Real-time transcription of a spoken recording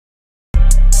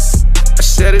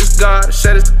said it's God, I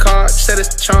said it's the card, I said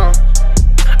it's the charm.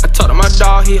 I talked to my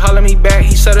dog, he hollered me back,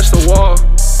 he said it's the wall.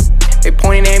 They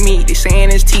pointing at me, they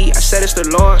saying it's T, I said it's the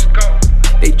Lord.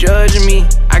 They judging me,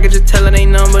 I could just tell it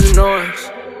ain't nothing but noise.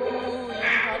 Ooh,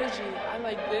 young prodigy, I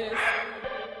like this.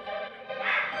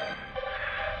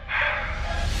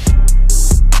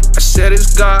 I said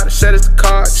it's God, I said it's the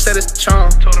card, I said it's the charm.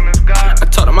 Told him it's God. I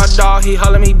talked to my dog, he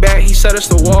hollered me back, he said it's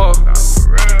the wall.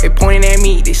 They pointing at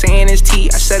me, they saying it's T,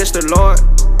 I said it's the Lord.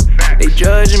 They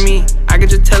judging me, I could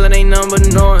just tell it ain't nothing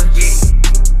but noise.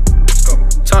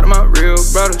 Talk to my real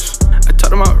brothers, I talk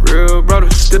to my real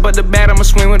brothers. Step up the bat, I'ma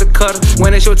swing with the cutter.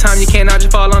 When it's your time, you cannot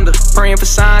just fall under. Praying for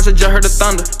signs, I just heard the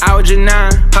thunder. I was just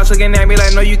 9, pops looking at me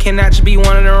like, no, you cannot just be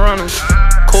one of the runners.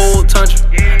 Cold tundra,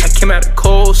 I came out of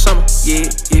cold summer, yeah,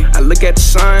 yeah. I look at the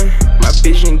sun, my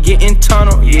vision getting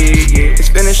tunnel, yeah, yeah. It's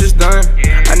finished, it's done,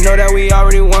 I know that we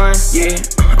already won, yeah.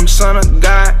 I'm son of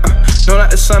God, no,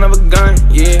 not the son of a gun,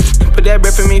 yeah. Put that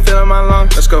breath in me, feeling my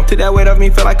lungs, let's go. Took that weight off me,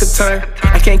 feel like a ton.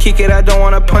 I can't kick it, I don't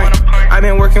wanna punt. I've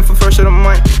been working for first of the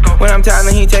month. When I'm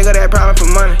tired, he take all that problem for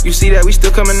money. You see that we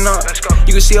still coming up.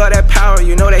 You can see all that power,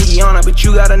 you know that he on it, but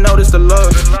you gotta notice the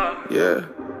love. Yeah,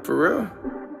 for real.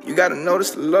 You gotta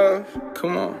notice the love.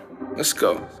 Come on, let's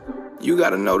go. You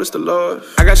gotta notice the love.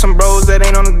 I got some bros that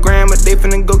ain't on the gram, but they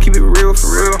finna go keep it real,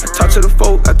 for real. I talk to the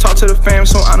folk, I talk to the fam,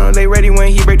 so I know they ready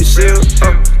when he break the seal.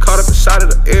 Caught up inside of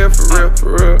the air, for real,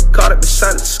 for real. Caught up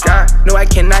inside of the sky. No, I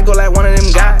cannot go like one of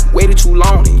them guys. Waited too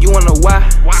long, and you wanna know why?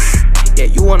 Yeah,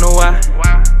 you wanna know why?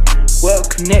 Well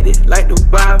connected, like the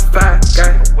Wi-Fi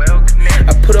guy.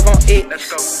 I put up on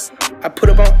X. I put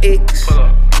up on X.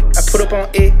 I put up on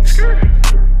X.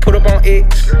 Put up on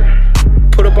X.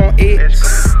 Put up on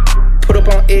X. Put up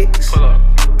on X.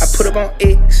 I put up on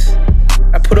X.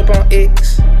 I put up on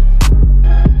X.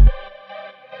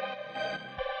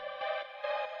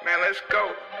 Man, let's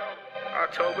go.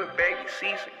 October, baby,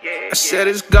 season, yeah. I said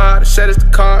it's God, I said it's the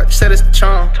card, I said it's the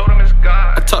charm. Told him it's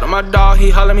God. I talked to my dog, he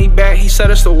hollered me back, he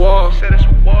said it's the wall.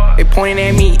 They pointing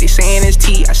at me, they saying it's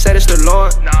T, I said it's the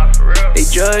Lord. Nah, for real. They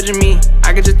judging me,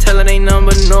 I could just tell it ain't nothing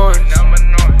but noise.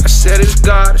 I said it's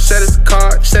God, I said it's the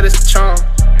card, I said it's the charm.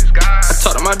 I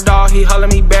talked to my dog, he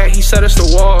hollered me back, he said it's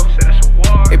the wall.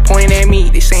 They pointing at me,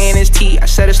 they saying it's T, I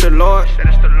said it's the Lord.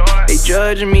 They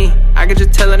judging me, I could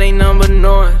just tell it ain't nothing but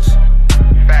noise.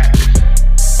 Facts.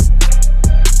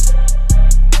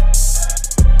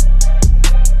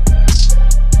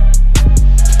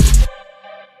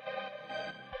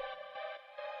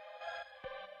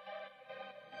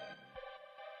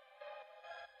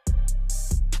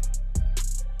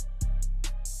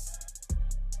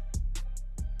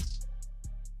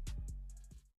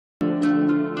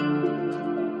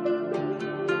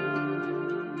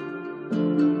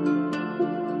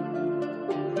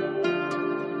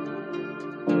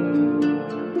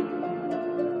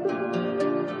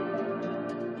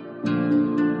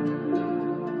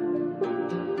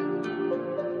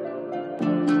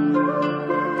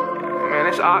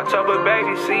 It's October,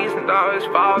 baby, season, dog. It's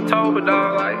Fall-tober,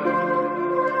 dog. Like,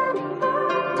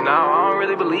 no, I don't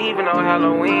really believe in no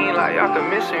Halloween. Like, y'all can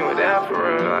miss me with that for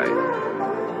real.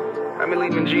 Like, I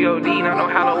believe in G.O.D., not no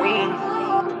Halloween.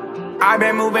 I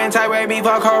been moving tight way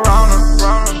before Corona.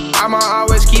 I'ma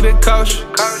always keep it kosher.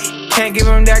 Can't give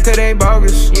them that cause they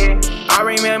bogus. I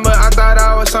remember I thought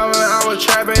I was something, I was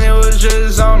trapping, it was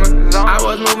just zoning. I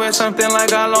was moving something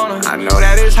like a loner. I know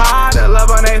that it's hard to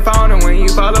love on they phone, and when you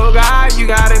follow God, you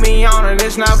gotta be on it.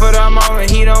 It's not for the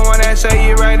moment, he don't wanna say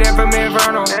you right there from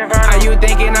Inferno. How you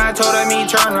thinking I told him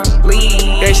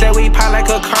eternally? They said we pop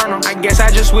like a kernel. I guess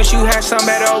I just wish you had some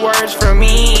better words for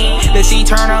me. This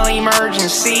eternal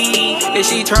emergency,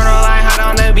 this eternal light hot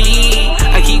on the beat.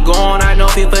 I keep going, I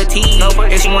don't feel fatigue.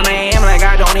 It's 1 AM like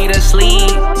I don't need to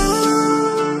sleep.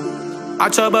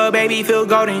 October, baby, feel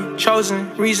golden, chosen.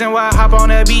 Reason why I hop on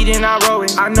the beat and I roll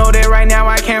it. I know that right now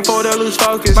I can't afford to lose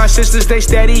focus. My sisters, they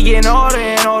steady getting older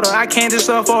and older. I can't just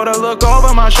afford to look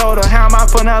over my shoulder. How am I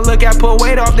finna look at, put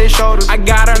weight off their shoulders? I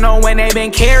gotta know when they been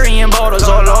carrying boulders,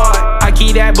 oh Lord. I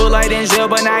keep that bullet in Denzel,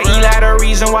 but not Eli. The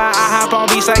reason why I hop on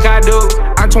beats like I do.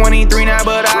 I'm 23 now,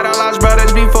 but I done lost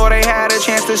brothers before they had a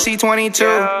chance to see 22.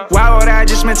 Why would I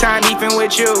just spend time beefing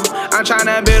with you? I'm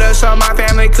tryna build up so my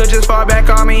family could just fall back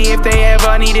on me if they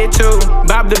ever needed to.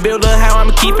 Bob the Builder, how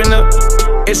I'm keeping up.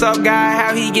 It's up God,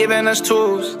 how he giving us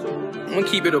tools. I'm gonna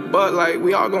keep it a buck, like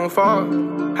we all gonna fall.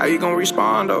 How you gonna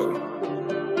respond though?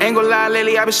 Ain't gon' lie,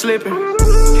 lately I been slipping.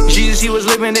 Jesus, he was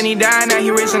living, then he died, now he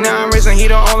risen, now I'm risen. He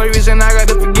the only reason I got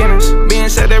the forgiveness. Being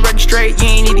set that record straight, you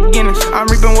ain't need the Guinness. I'm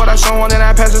reaping what I sow, then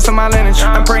I pass it to my lineage.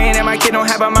 I'm praying that my kid don't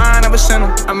have a mind of a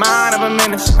sinner, a mind of a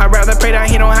menace. I'd rather pray that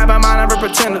he don't have a mind of a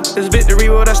pretender. This victory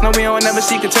with us, no, we don't never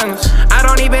see contenders. I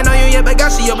don't even know you yet, but God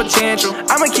see your potential.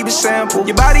 I'ma keep it simple,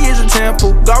 your body is a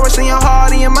temple. God was in your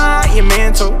heart and your mind, your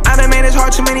mental. I done made this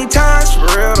hard too many times, for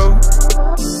real though.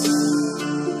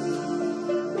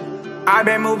 I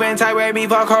been moving tight way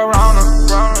before Corona.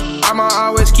 I'ma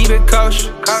always keep it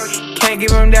kosher. Can't give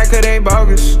them that cause they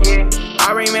bogus.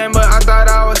 I remember I thought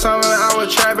I was something, I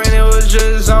was trapping, it was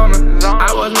just zoning.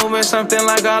 I was moving something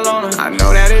like a loner. I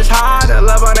know that it's hard to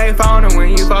love on they phone, and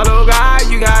when you follow God,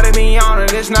 you gotta be on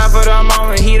it. It's not for the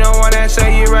moment, he don't wanna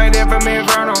say you right there from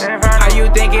Inferno. How you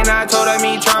thinking I told him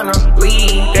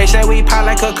eternally? They say we pop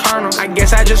like a kernel. I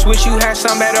guess I just wish you had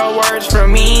some better words for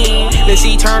me. This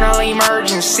eternal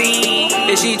emergency,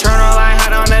 this eternal light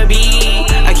hot on the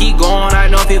beat. I keep going, I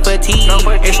don't feel fatigue.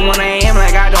 It's 1 AM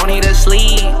like I don't need to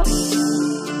sleep.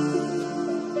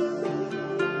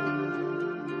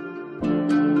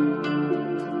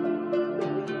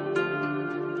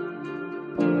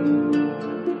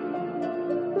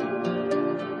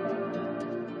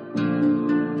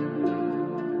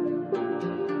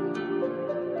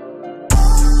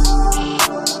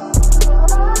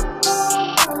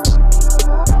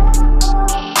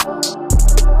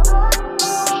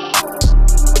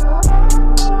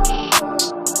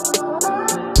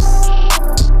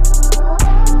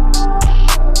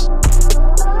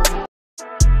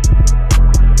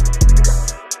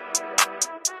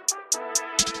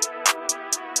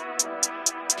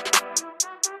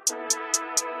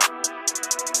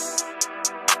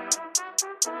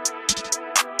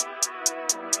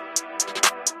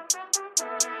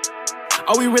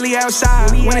 Are we really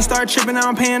outside? When they start tripping, I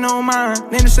don't pay no mind.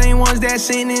 Then the same ones that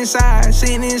sitting inside,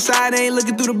 they ain't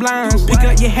looking through the blinds. Pick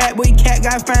up your hat, boy, cat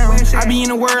got found. I be in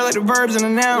the word like the verbs and the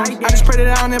nouns. I just pray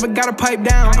that I don't never gotta pipe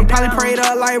down. I'm probably prayed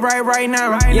up like right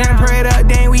now. Yeah, I'm prayed up,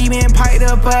 dang, we been piped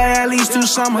up for at least 2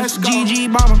 summers.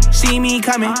 GG bomber, see me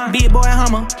coming, big boy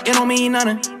hummer, it don't mean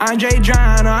nothing. Andre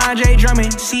Drying or Andre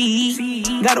drumming, see.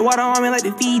 Got the water on me like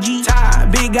the Fiji.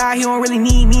 Tired, big guy, he don't really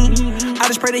need me. I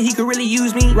just pray that he could really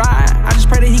use me. I just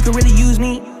pray that he could really use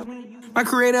me. My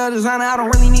creator, designer, I don't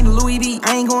really need a Louis V.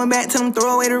 I ain't going back to them,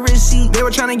 throw away the receipt. They were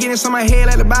trying to get into my head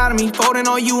like the bottom of me. Folding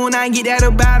on you and I ain't get that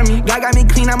about me. God got me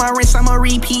clean out my wrist, I'ma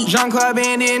repeat. Jean-Claude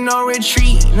Van Damme, no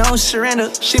retreat, no surrender.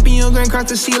 Shipping you going across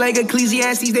the sea like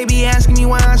Ecclesiastes. They be asking me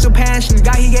why I'm so passionate.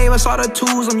 God, he gave us all the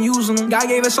tools, I'm using them. God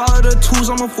gave us all of the tools,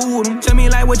 I'ma fool them. Tell me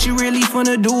like what you really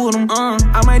finna do with them.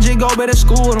 I might just go better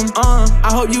school them. I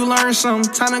hope you learn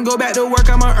something. Time to go back to work,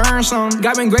 I'ma earn some.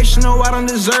 God been gracious, no, I don't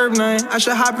deserve none. I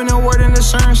should hop in the word in the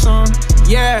CERN song.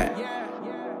 Yeah.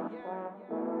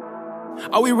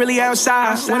 Are we really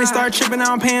outside? When they start tripping, I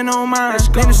don't pay no mind.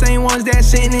 Then the same ones that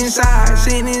sitting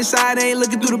inside, they ain't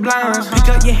looking through the blinds. Pick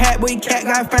up your hat, boy, cat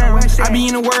got found. I be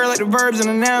in the word like the verbs and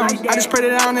the nouns. I just pray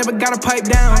that I don't never gotta pipe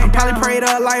down. I'm probably prayed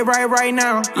up like right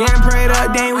now. Yeah, I'm prayed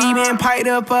up, dang, we been piped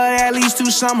up for at least 2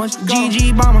 summers.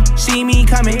 GG bomber, see me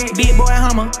coming, big boy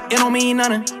hummer, it don't mean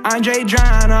nothing. Andre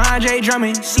Drying or Andre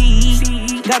drumming,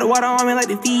 see. Got the water on me like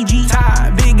the Fiji.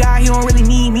 Tired, big guy, he don't really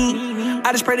need me.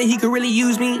 I just pray that he could really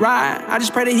use me. I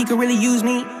just pray that he could really use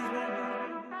me.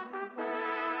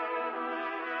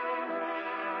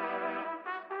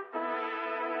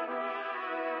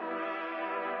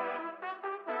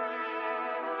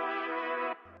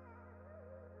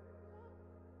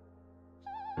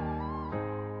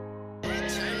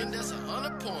 That's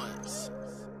 100 points.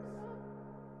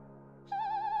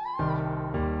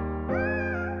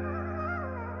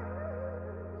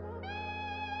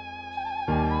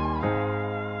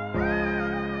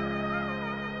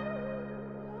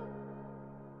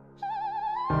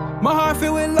 My heart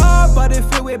filled with love, but it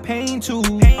filled with pain too.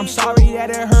 I'm sorry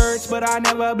that it hurts, but I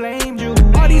never blamed you.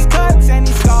 All these cuts and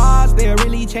these scars, they'll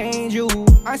really change you.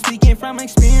 I'm speaking from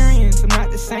experience, I'm not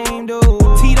the same dude.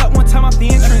 Teed up one time off the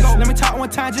entrance, let me talk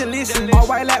one time, just listen. All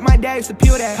white like my dad used to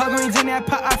peel that. Coverings in that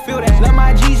pot, I feel that. Love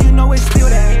my G's, you know it's still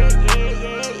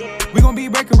that. We gon' be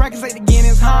breaking records like the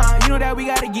Guinness, huh? You know that we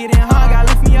gotta get in, huh?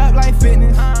 Gotta lift me up like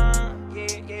fitness.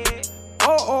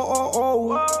 Oh, oh, oh,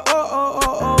 oh, oh, oh,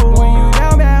 oh, oh. When you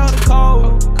down bad or the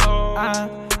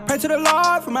cold, pray to the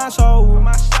Lord for my soul.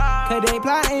 Cause they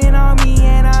plotting on me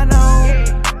and I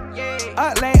know.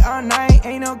 Up late all night,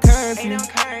 ain't no curfew.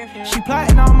 She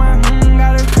plotting on my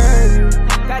got her curfew.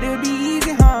 Thought it would be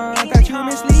easy, huh? Thought you would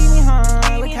mislead me,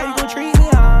 huh? Look how you gon' treat me,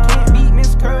 huh? Can't beat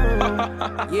Miss Curl.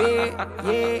 Yeah,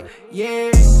 yeah,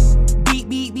 yeah. Beat,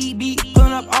 beat, beat, beat.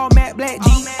 pulling up all matte black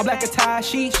G. I'm black a tie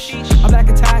sheesh. I'm black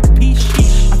a tie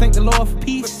capiche. I thank the Lord for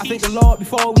peace. I thank the Lord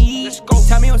before we eat.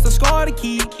 Tell me what's the score to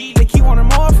keep. They keep wanting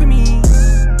more for me.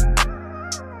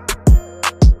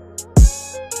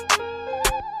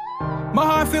 My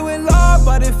heart filled with love,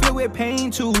 but it filled with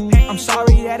pain too. I'm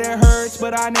sorry that it hurts,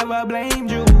 but I never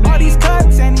blamed you. All these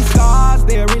cuts and these scars,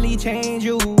 they'll really change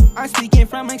you. I'm speaking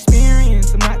from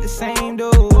experience, I'm not the same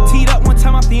dude. Teed up one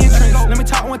time off the entrance, let me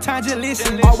talk one time, just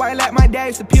listen. All white like my dad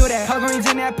used to peel that. Coverings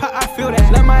in that pot, I feel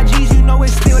that. Love my G's, you know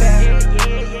it's still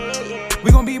that.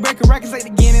 We gon' be breaking records like the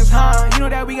Guinness, huh? You know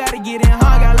that we gotta get in,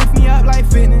 huh? Gotta lift me up like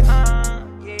fitness.